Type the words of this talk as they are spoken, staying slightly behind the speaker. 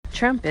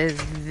Trump is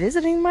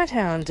visiting my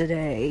town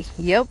today.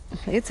 Yep,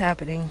 it's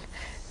happening.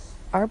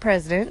 Our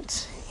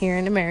president here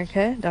in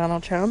America,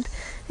 Donald Trump,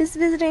 is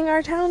visiting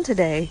our town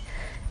today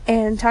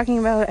and talking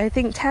about, I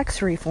think,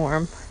 tax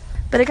reform.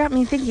 But it got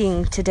me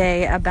thinking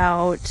today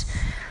about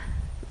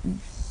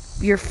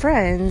your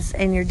friends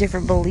and your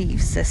different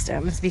belief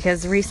systems,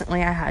 because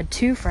recently I had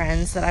two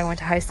friends that I went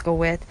to high school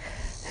with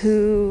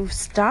who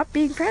stopped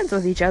being friends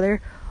with each other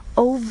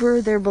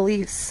over their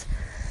beliefs.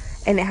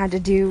 And it had to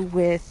do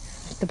with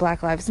the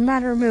Black Lives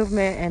Matter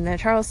movement and the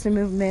Charleston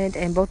movement,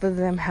 and both of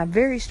them have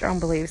very strong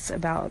beliefs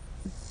about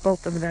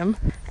both of them,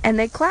 and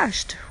they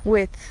clashed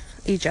with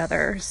each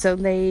other. So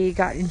they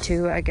got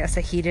into, I guess,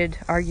 a heated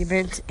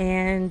argument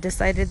and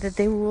decided that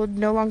they would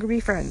no longer be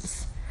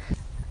friends.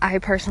 I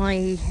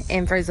personally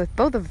am friends with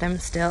both of them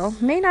still.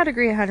 May not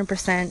agree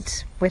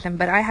 100% with them,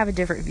 but I have a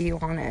different view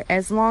on it.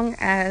 As long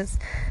as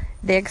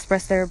they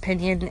express their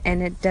opinion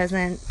and it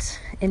doesn't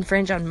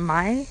infringe on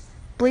my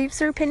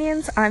beliefs or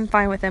opinions, I'm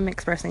fine with them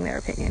expressing their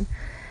opinion.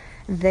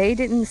 They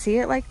didn't see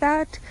it like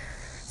that,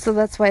 so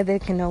that's why they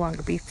can no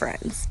longer be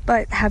friends.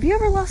 But have you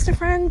ever lost a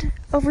friend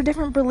over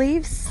different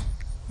beliefs?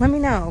 Let me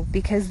know,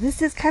 because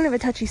this is kind of a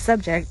touchy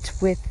subject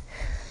with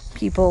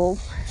people,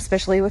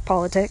 especially with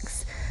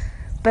politics.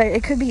 But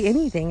it could be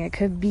anything. It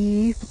could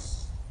be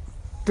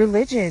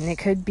religion. It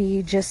could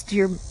be just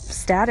your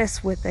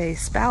status with a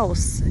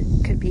spouse.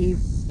 It could be,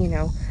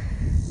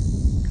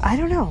 I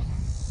don't know.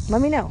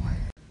 Let me know.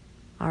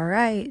 All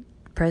right,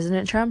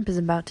 President Trump is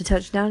about to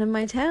touch down in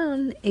my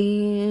town,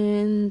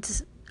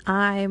 and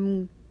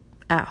I'm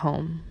at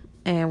home,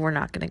 and we're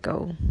not going to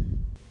go.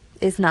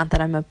 It's not that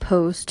I'm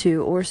opposed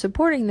to or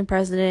supporting the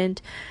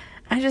president.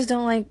 I just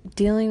don't like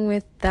dealing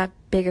with that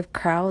big of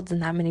crowds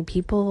and that many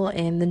people,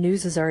 and the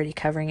news is already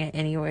covering it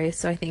anyway,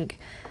 so I think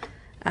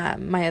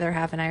my other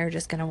half and I are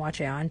just going to watch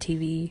it on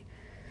TV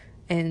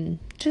and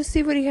just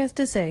see what he has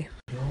to say.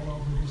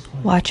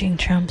 Watching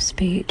Trump's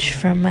speech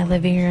from my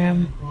living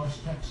room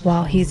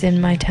while he's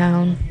in my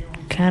town,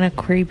 kind of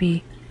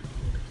creepy.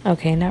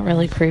 Okay, not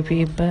really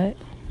creepy, but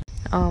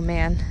oh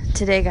man,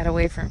 today got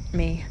away from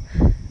me.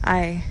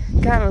 I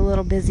got a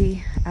little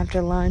busy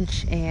after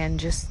lunch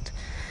and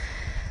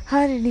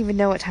I didn't even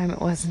know what time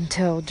it was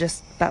until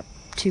just about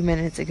 2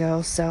 minutes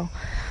ago. So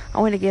I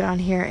want to get on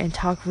here and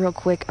talk real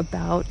quick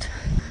about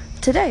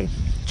today.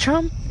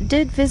 Trump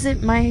did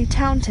visit my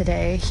town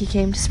today. He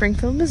came to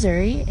Springfield,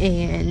 Missouri,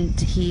 and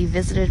he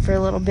visited for a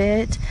little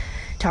bit,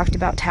 talked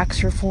about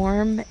tax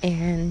reform,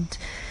 and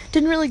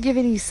didn't really give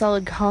any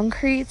solid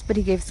concretes, but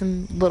he gave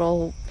some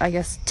little, I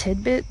guess,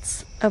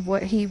 tidbits of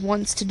what he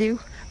wants to do.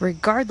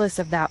 Regardless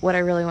of that, what I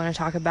really want to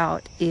talk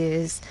about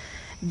is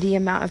the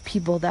amount of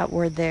people that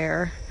were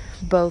there,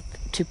 both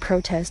to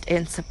protest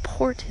and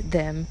support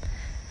them,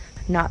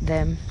 not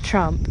them,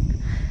 Trump,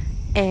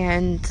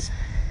 and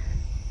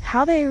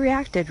how they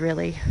reacted,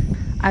 really.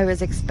 I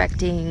was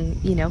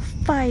expecting,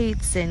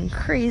 fights and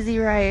crazy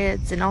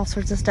riots and all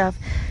sorts of stuff,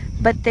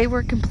 but they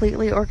were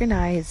completely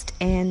organized,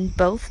 and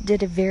both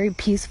did a very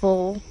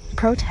peaceful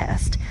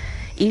protest.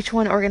 Each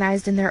one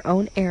organized in their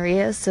own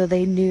areas, so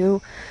they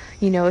knew,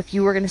 if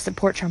you were going to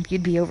support Trump,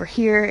 you'd be over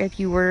here. If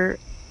you were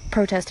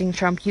protesting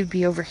Trump, you'd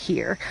be over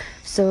here.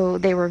 So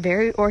they were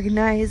very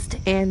organized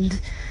and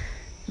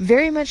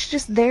very much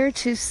just there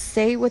to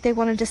say what they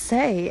wanted to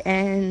say,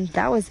 and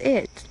that was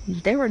it.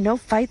 There were no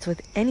fights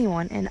with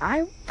anyone, and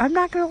I'm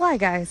not gonna lie,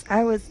 guys,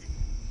 I was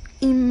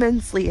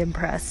immensely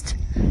impressed.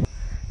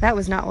 That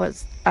was not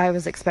what I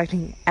was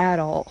expecting at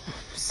all,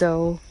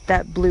 so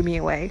that blew me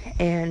away.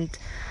 And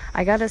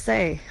I gotta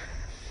say,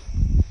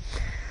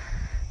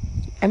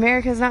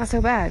 America's not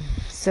so bad.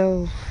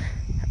 So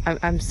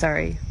I'm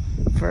sorry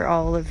for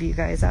all of you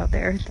guys out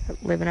there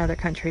that live in other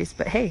countries,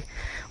 but hey,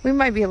 we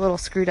might be a little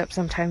screwed up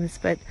sometimes,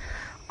 but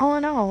all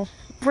in all,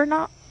 we're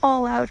not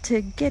all out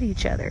to get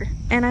each other,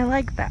 and I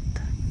like that.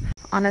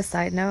 On a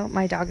side note,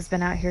 my dog's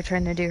been out here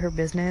trying to do her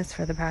business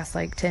for the past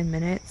 10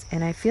 minutes,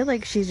 and I feel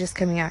like she's just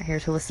coming out here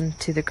to listen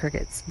to the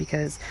crickets,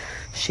 because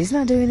she's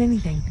not doing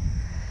anything.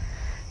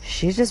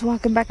 She's just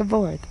walking back and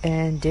forth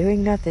and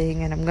doing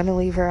nothing, and I'm gonna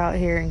leave her out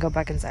here and go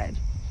back inside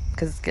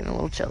because it's getting a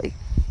little chilly.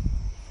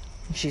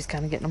 She's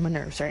kind of getting on my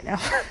nerves right now.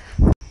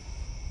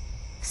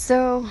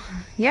 So,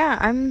 yeah,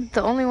 I'm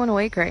the only one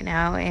awake right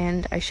now,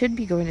 and I should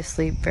be going to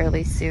sleep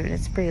fairly soon.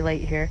 It's pretty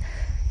late here.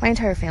 My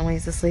entire family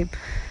is asleep.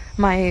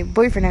 My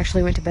boyfriend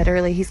actually went to bed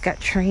early. He's got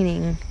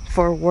training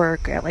for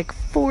work at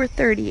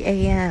 4:30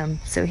 a.m.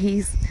 So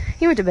he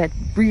went to bed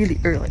really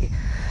early.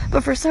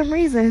 But for some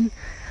reason,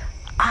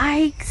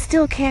 I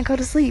still can't go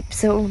to sleep.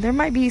 So there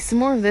might be some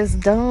more of this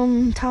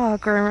dumb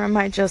talk, or I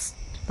might just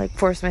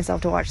force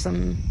myself to watch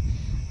some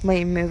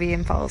lame movie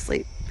and fall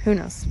asleep. Who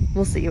knows?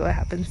 We'll see what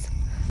happens.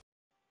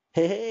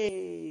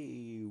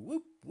 Hey,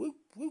 whoop, whoop,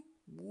 whoop,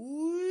 whoop.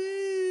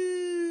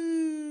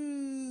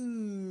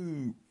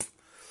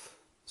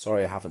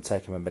 Sorry, I haven't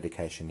taken my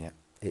medication yet.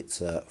 It's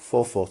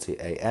 4:40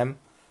 a.m.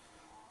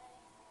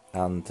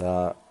 And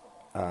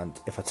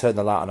if I turn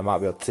the light on, I might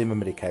be able to see my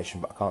medication,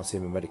 but I can't see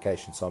my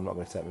medication, so I'm not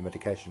going to take my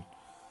medication.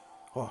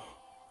 Oh,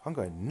 I'm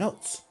going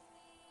nuts.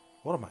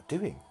 What am I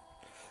doing?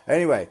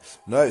 Anyway,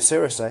 no,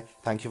 seriously,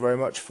 thank you very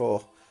much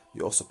for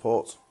your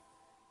support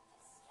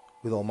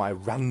with all my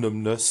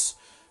randomness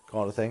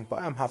kind of thing.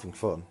 But I'm having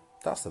fun.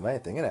 That's the main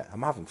thing, isn't it?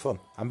 I'm having fun.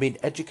 I'm being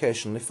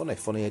educationally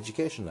funny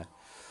educationally.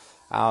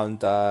 And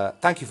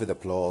thank you for the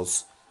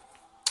applause.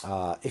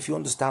 If you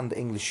understand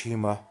English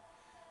humour,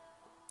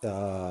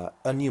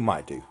 and you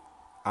might do,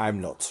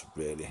 I'm not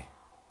really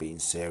being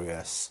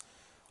serious.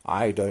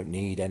 I don't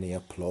need any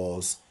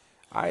applause.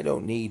 I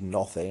don't need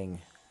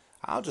nothing.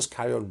 I'll just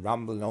carry on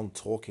rambling on,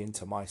 talking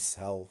to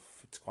myself.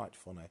 It's quite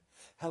funny.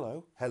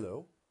 Hello,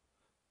 hello.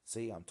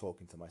 See, I'm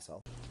talking to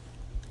myself.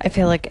 I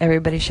feel like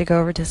everybody should go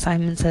over to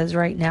Simon Says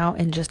right now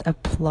and just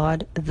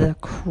applaud the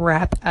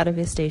crap out of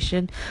his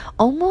station.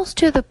 Almost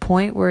to the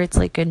point where it's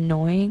like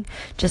annoying.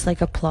 Just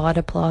like applaud,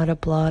 applaud,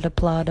 applaud,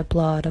 applaud,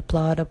 applaud,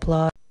 applaud,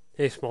 applaud.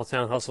 Hey, Small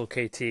Town Hustle,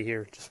 KT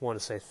here. Just want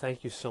to say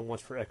thank you so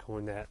much for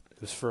echoing that.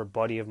 It was for a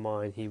buddy of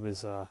mine. He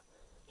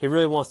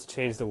really wants to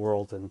change the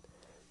world, and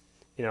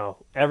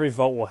every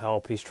vote will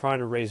help. He's trying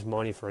to raise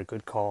money for a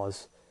good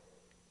cause,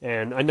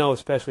 and I know,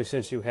 especially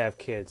since you have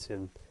kids,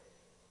 and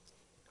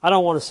I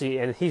don't want to see.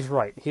 And he's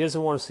right. He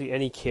doesn't want to see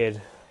any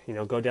kid,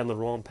 go down the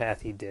wrong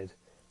path he did.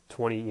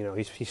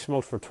 He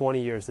smoked for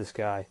 20 years. This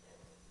guy,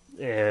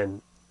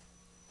 and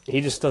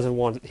he just doesn't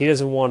want. He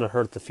doesn't want to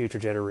hurt the future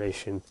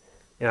generation.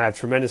 And I have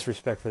tremendous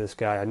respect for this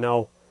guy. I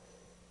know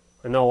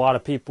a lot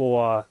of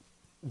people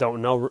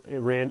don't know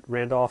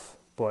Randolph,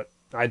 but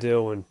I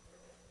do, and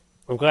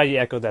I'm glad you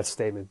echoed that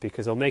statement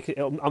because it'll make it.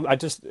 I'm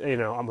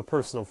a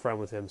personal friend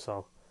with him,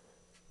 so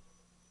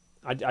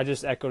I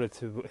just echoed it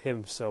to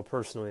him so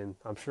personally, and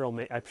I'm sure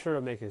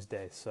it'll make his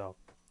day. So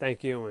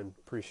thank you and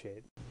appreciate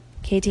it.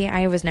 KT,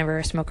 I was never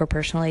a smoker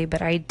personally,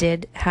 but I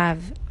did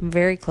have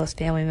very close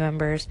family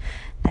members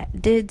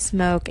that did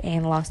smoke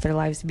and lost their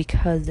lives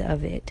because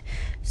of it.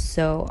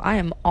 So I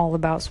am all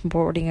about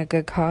supporting a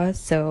good cause.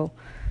 So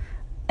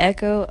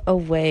echo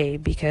away,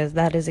 because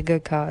that is a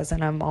good cause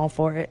and I'm all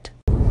for it.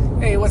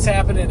 Hey, what's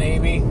happening,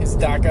 Amy? It's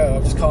Daco.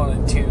 I'm just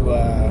calling in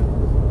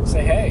to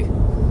say hey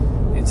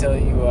and tell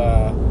you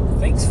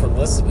thanks for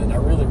listening. I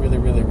really, really,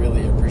 really,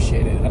 really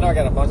appreciate it. I know I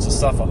got a bunch of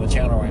stuff on the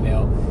channel right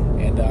now,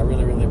 and I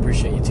really, really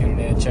appreciate you tuning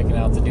in, checking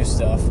out the new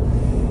stuff,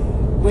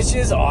 which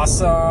is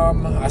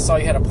awesome. I saw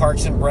you had a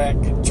Parks and Rec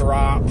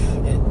drop,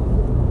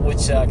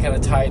 which kind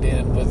of tied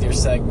in with your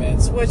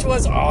segments, which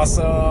was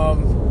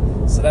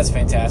awesome. So that's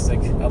fantastic.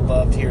 I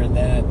loved hearing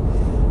that.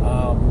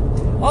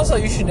 Also,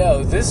 you should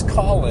know this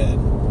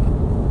call-in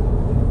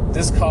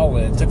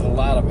took a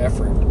lot of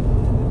effort,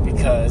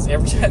 because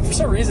every time, for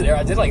some reason,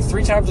 I did like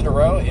 3 times in a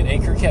row, and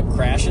Anchor kept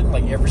crashing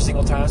like every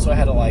single time, so I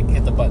had to like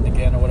hit the button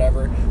again or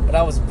whatever. But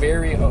I was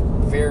very,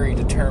 very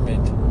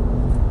determined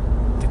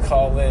to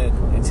call in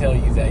and tell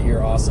you that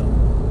you're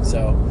awesome.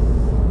 So,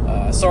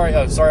 sorry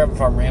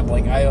if I'm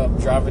rambling. I am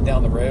driving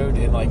down the road,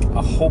 and like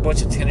a whole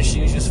bunch of tennis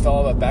shoes just fell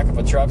out of the back of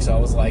a truck, so I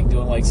was like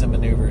doing like some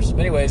maneuvers. But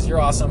anyways, you're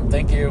awesome.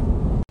 Thank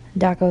you.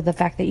 Daco, the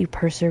fact that you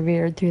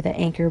persevered through the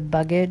Anchor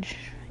buggage,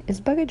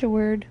 is buggage a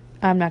word?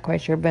 I'm not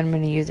quite sure, but I'm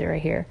going to use it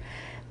right here,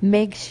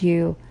 makes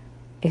you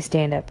a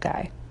stand-up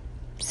guy.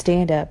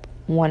 Stand up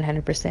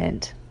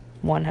 100%,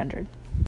 100.